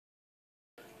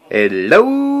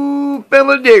Hello,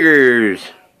 fellow diggers.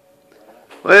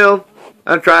 Well,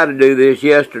 I tried to do this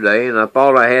yesterday, and I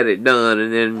thought I had it done,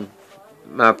 and then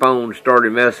my phone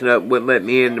started messing up, wouldn't let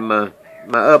me into my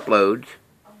uploads.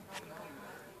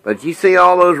 But you see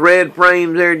all those red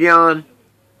frames there, John?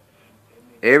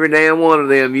 Every damn one of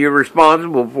them you're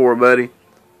responsible for, buddy.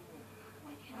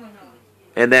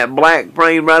 And that black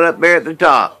frame right up there at the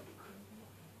top.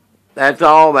 That's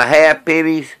all the half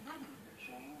pennies.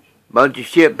 Bunch of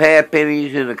ship half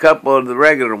pennies and a couple of the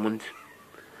regular ones.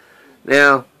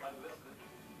 Now,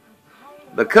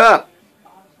 the cup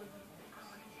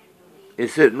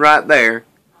is sitting right there.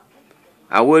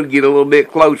 I would get a little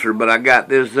bit closer, but I got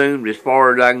this zoomed as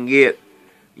far as I can get.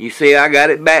 You see, I got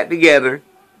it back together.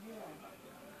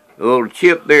 The little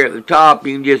chip there at the top,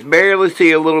 you can just barely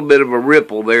see a little bit of a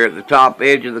ripple there at the top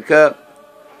edge of the cup.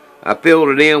 I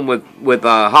filled it in with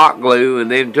hot glue and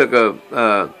then took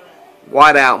a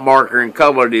whiteout marker and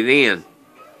colored it in.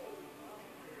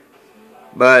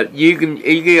 But you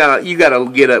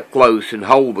gotta get up close and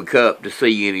hold the cup to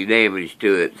see any damage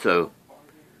to it. So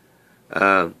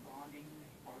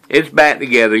it's back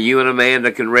together. You and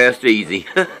Amanda can rest easy.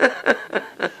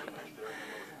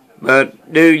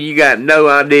 But dude, you got no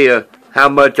idea how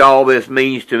much all this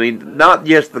means to me. Not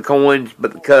just the coins,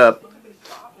 but the cup.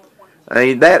 I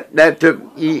mean, that took,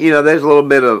 you know, there's a little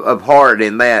bit of heart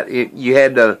in that. You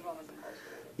had to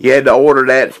order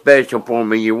that special for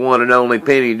me, your one and only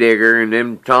penny digger, and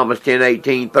then Thomas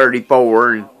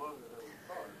 101834, and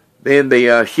then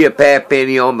the ship half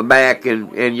penny on the back,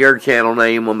 and your channel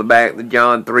name on the back, the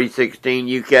John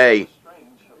 316 UK.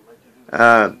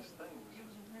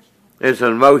 There's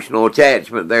an emotional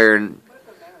attachment there, and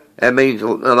that means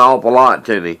an awful lot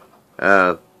to me.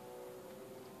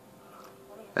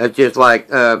 That's just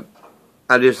like, I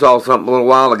just saw something a little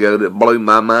while ago that blew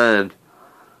my mind.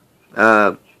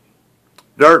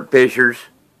 Dirt fishers,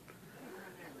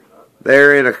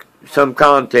 they're in some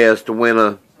contest to win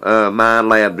a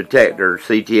Minelab detector,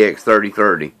 CTX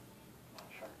 3030.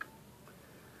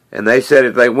 And they said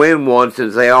if they win one,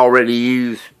 since they already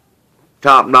use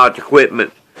top-notch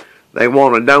equipment, they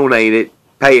want to donate it,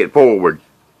 pay it forward.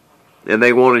 And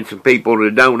they wanted some people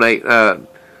to donate, to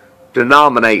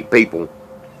nominate people.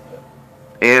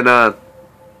 And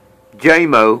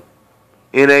JMO,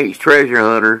 NH Treasure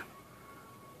Hunter,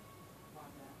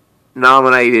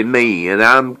 nominated me, and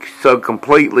I'm so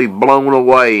completely blown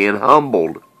away and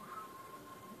humbled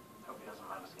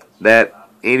that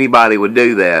anybody would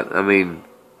do that. I mean,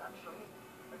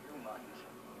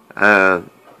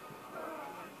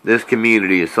 this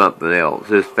community is something else.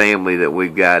 This family that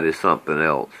we've got is something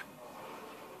else.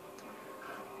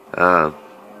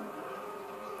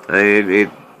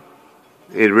 It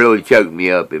really choked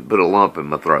me up. It put a lump in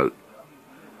my throat.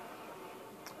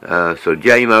 So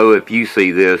JMO, if you see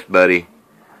this, buddy,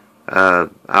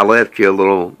 I left you a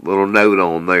little note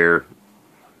on there.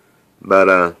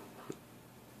 But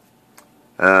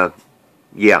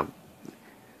yeah,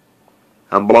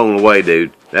 I'm blown away,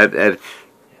 dude. That's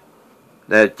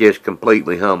just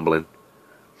completely humbling.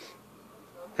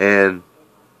 And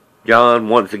John,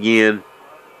 once again,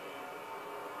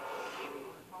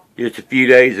 just a few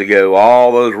days ago,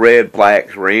 all those red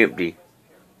plaques were empty.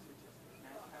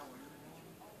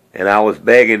 And I was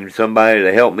begging somebody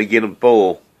to help me get them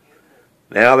full.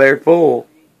 Now they're full.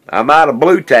 I'm out of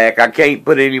blue tack. I can't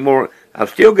put any more. I've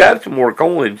still got some more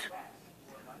coins.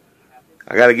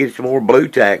 I got to get some more blue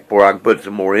tack before I can put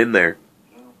some more in there.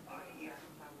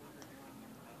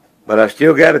 But I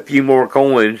still got a few more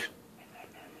coins.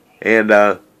 And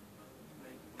I've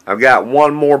got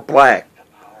one more plaque.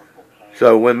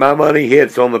 So when my money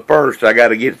hits on the 1st, I got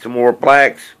to get some more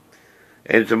plaques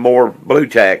and some more blue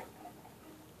tack,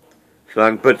 so I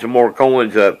can put some more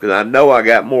coins up, because I know I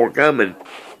got more coming.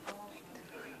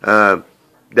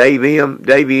 Davey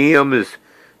M is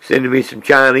sending me some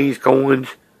Chinese coins.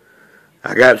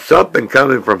 I got something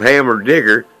coming from Hammer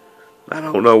Digger. I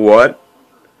don't know what.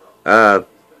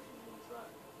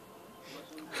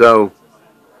 So,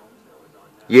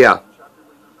 yeah.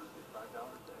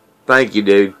 Thank you,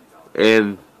 dude.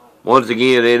 And once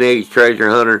again, NH Treasure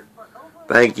Hunter,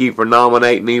 thank you for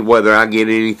nominating me, whether I get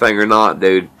anything or not,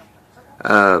 dude.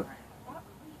 That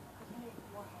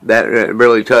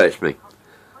really touched me.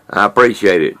 I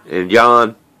appreciate it. And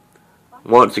John,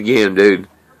 once again, dude,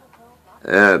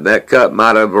 that cup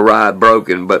might have arrived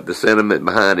broken, but the sentiment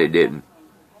behind it didn't.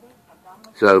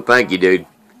 So thank you, dude.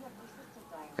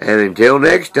 And until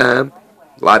next time,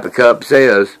 like the cup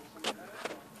says,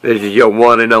 this is your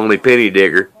one and only penny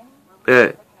digger.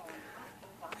 And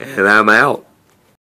I'm out.